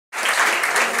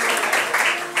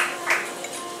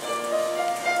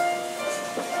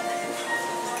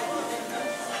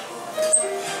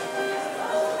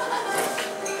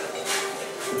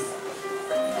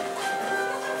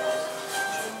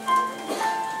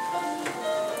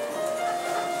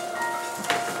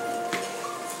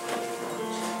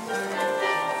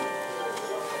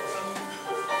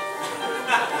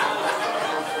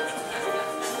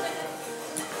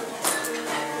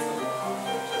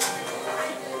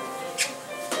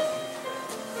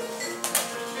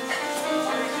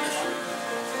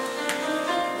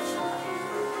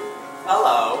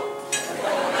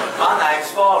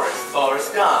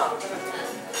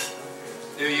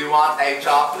you want a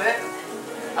chocolate?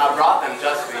 I brought them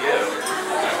just for you.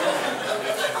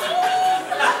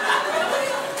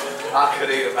 I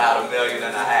could eat about 1.5 million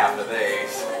of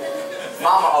these.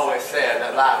 Mama always said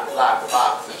that life is like a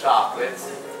box of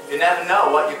chocolates. You never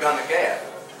know what you're gonna get.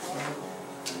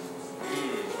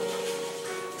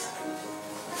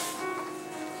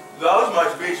 Those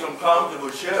must be some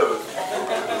comfortable shoes.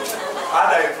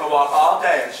 I'd able to walk all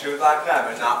day in shoes like them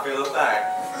and not feel a thing.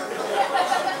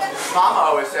 Mama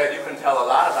always said you can tell a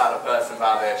lot about a person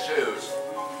by their shoes.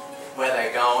 Where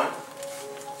they going,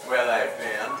 where they've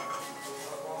been.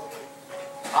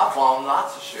 I've worn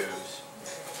lots of shoes.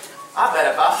 I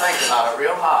bet if I think about it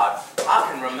real hard,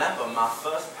 I can remember my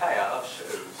first pair of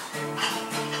shoes.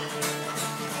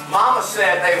 Mama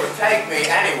said they would take me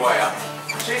anywhere.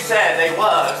 She said they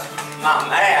was my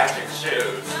magic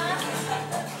shoes.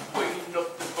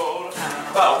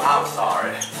 Oh, I'm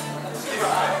sorry.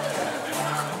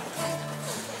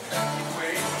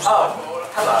 Oh,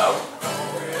 hello.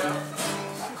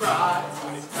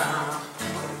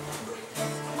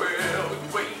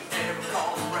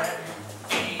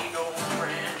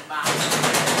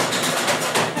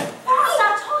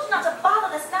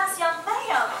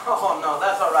 Oh, no,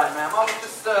 that's all right, ma'am. I was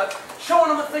just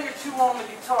showing him a thing or two on the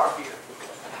guitar here.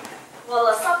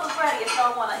 Well, supper's ready if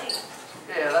y'all want to eat.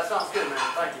 Yeah, that sounds good, ma'am.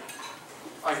 Thank you.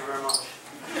 Thank you very much.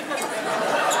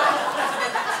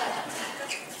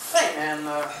 Say, man,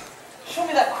 show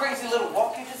me that crazy little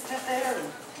walk you just did there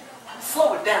and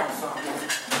slow it down some.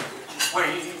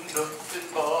 Wait, nothing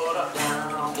but a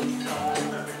hound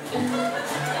dog.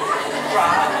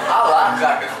 I like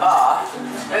that guitar.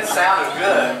 It sounded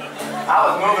good. I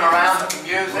was moving around with the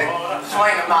music,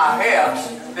 swinging my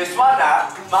hips. This one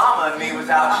night, Mama and me was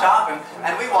out shopping,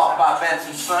 and we walked by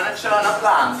Benson's Furniture and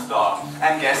Appliance Store.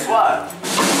 And guess what?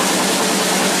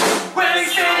 Well, he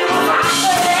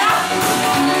said,